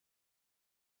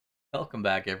Welcome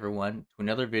back everyone to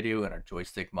another video in our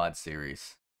Joystick Mod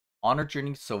series. On our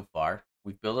journey so far,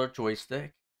 we've built our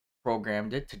joystick,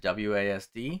 programmed it to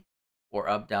WASD, or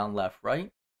up, down, left,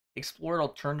 right, explored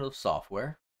alternative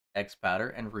software,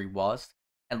 XPatter and ReWASD,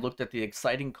 and looked at the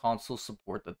exciting console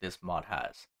support that this mod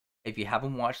has. If you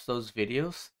haven't watched those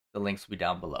videos, the links will be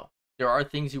down below. There are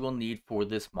things you will need for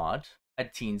this mod: a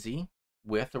Teensy,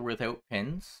 with or without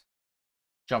pins,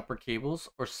 jumper cables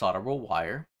or solderable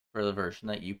wire for the version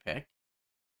that you pick,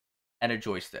 and a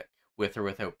joystick, with or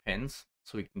without pins,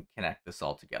 so we can connect this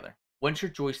all together. Once your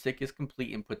joystick is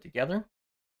complete and put together,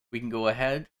 we can go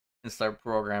ahead and start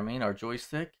programming our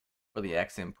joystick for the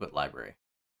Xinput library.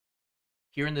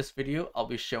 Here in this video, I'll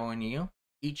be showing you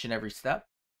each and every step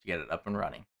to get it up and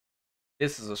running.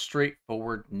 This is a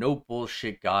straightforward, no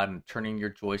bullshit guide on turning your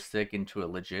joystick into a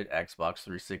legit Xbox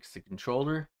 360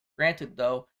 controller. Granted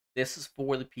though, this is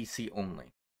for the PC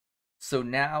only. So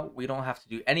now we don't have to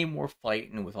do any more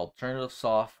fighting with alternative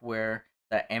software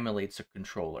that emulates a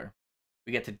controller.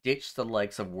 We get to ditch the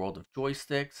likes of World of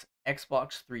Joysticks,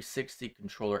 Xbox 360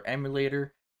 controller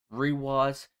emulator,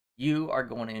 ReWASD. You are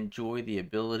going to enjoy the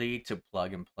ability to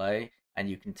plug and play, and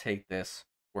you can take this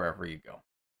wherever you go.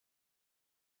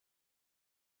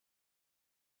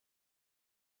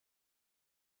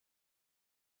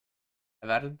 I've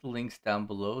added the links down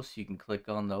below so you can click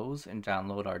on those and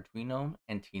download Arduino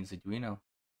and Teensyduino.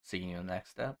 See you in the next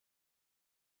step.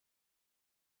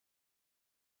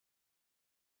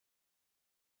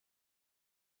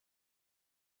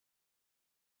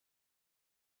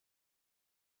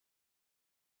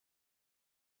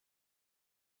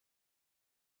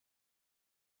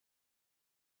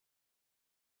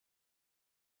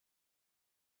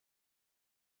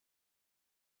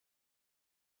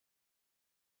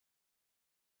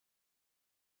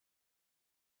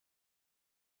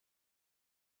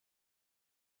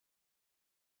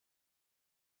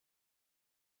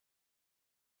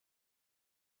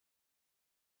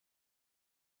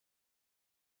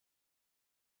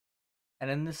 And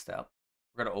in this step,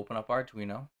 we're going to open up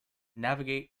Arduino,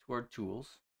 navigate to our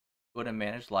tools, go to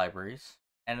manage libraries,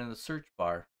 and in the search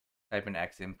bar, type in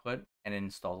Xinput and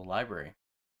install the library.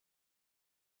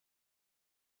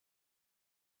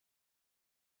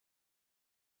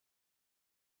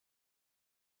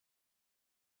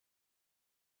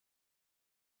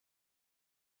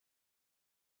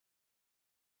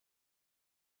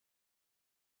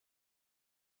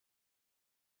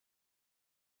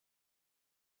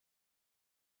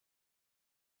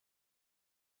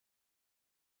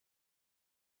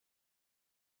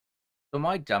 So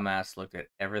my dumbass looked at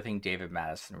everything David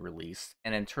Madison released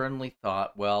and internally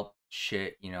thought, well,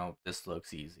 shit, this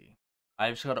looks easy. I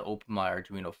just got to open my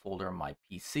Arduino folder on my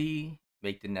PC,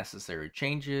 make the necessary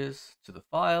changes to the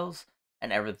files,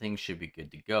 and everything should be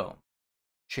good to go.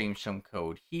 Change some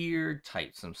code here,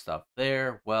 type some stuff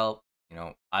there. Well,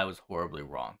 I was horribly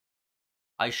wrong.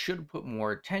 I should have put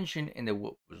more attention into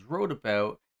what was wrote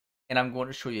about, and I'm going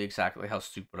to show you exactly how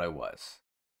stupid I was.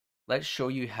 Let's show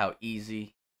you how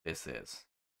easy this is.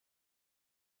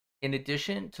 In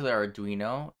addition to the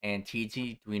Arduino and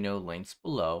Teensyduino links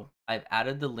below, I've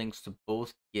added the links to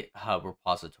both GitHub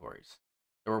repositories.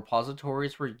 The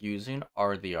repositories we're using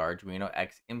are the Arduino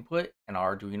Xinput and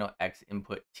Arduino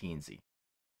Xinput Teensy.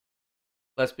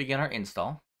 Let's begin our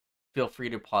install. Feel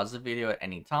free to pause the video at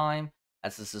any time,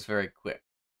 as this is very quick.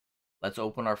 Let's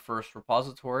open our first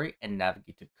repository and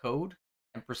navigate to code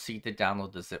and proceed to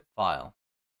download the zip file.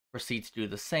 Proceed to do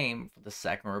the same for the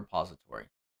second repository.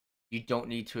 You don't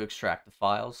need to extract the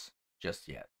files just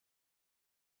yet.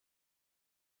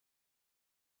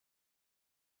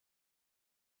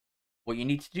 What you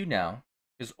need to do now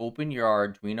is open your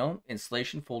Arduino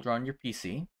installation folder on your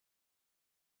PC.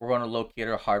 We're going to locate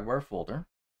our hardware folder.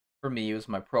 For me, it was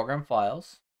my program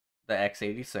files, the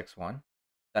x86 one.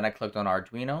 Then I clicked on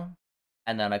Arduino,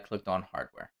 and then I clicked on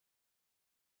hardware.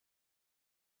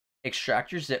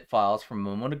 Extract your zip files from a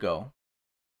moment ago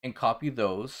and copy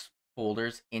those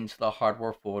folders into the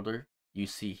hardware folder you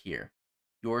see here.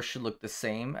 Yours should look the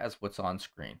same as what's on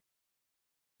screen.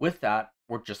 With that,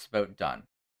 we're just about done.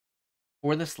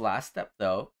 For this last step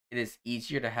though, it is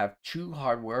easier to have two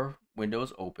hardware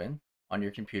windows open on your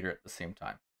computer at the same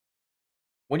time.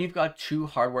 When you've got two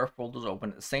hardware folders open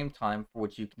at the same time, for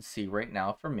which you can see right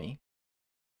now for me,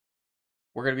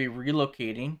 we're going to be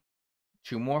relocating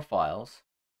two more files,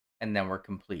 and then we're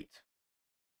complete.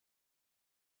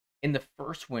 In the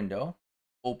first window,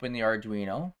 open the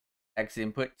Arduino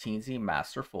Xinput Teensy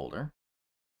master folder.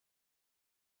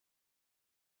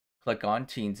 Click on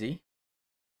Teensy.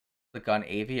 Click on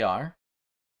AVR.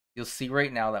 You'll see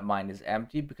right now that mine is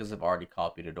empty because I've already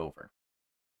copied it over.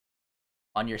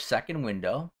 On your second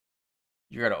window,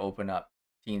 you're going to open up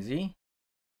Teensy,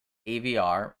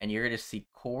 AVR, and you're going to see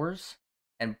cores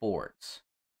and boards.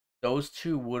 Those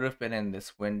two would have been in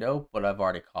this window, but I've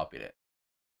already copied it.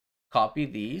 Copy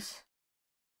these,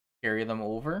 carry them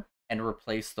over, and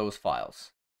replace those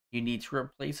files. You need to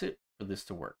replace it for this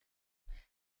to work.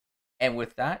 And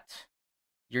with that,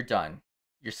 you're done.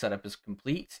 Your setup is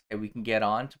complete, and we can get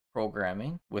on to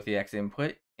programming with the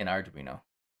Xinput in Arduino.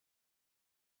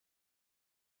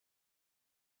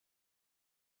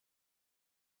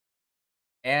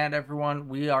 And everyone,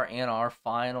 we are in our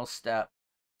final step,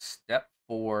 step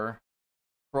 4,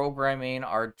 programming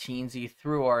our Teensy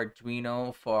through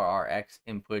Arduino for our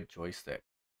Xinput joystick.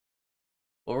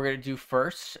 What we're going to do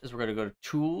first is we're going to go to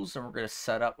Tools, and we're going to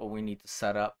set up what we need to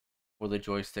set up for the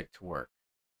joystick to work.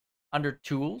 Under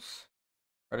Tools,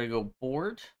 we're going to go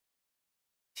Board,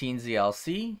 Teensy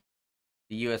LC,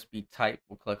 the USB type,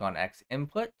 we'll click on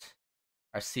Xinput,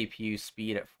 our CPU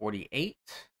speed at 48,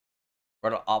 we're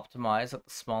going to optimize at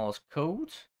the smallest code,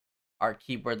 our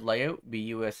keyboard layout will be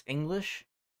US English,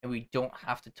 and we don't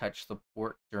have to touch the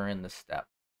port during this step.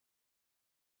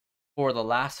 For the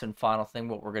last and final thing,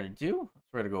 what we're going to do,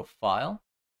 we're going to go File,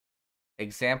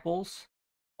 Examples,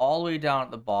 all the way down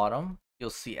at the bottom, you'll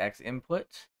see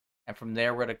Xinput, and from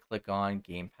there we're going to click on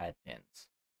Gamepad Pins.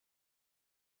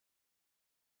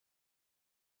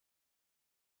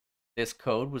 This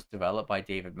code was developed by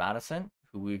David Madison,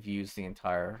 who we've used the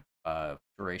entire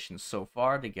duration so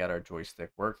far to get our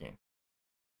joystick working.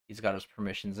 He's got his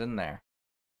permissions in there.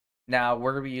 Now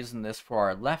we're going to be using this for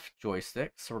our left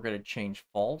joystick, so we're going to change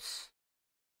false,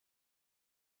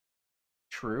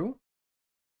 true,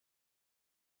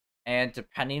 and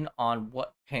depending on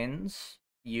what pins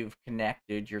you've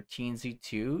connected your Teensy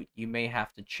to, you may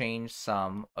have to change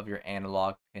some of your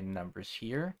analog pin numbers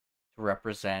here to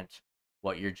represent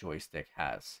what your joystick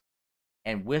has.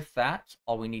 And with that,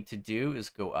 all we need to do is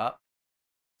go up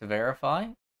to verify.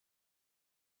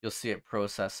 You'll see it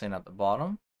processing at the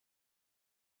bottom.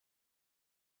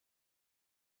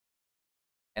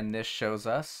 And this shows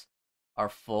us our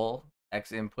full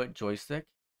Xinput joystick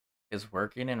is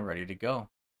working and ready to go.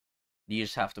 You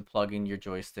just have to plug in your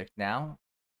joystick now,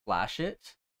 flash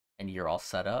it, and you're all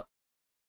set up.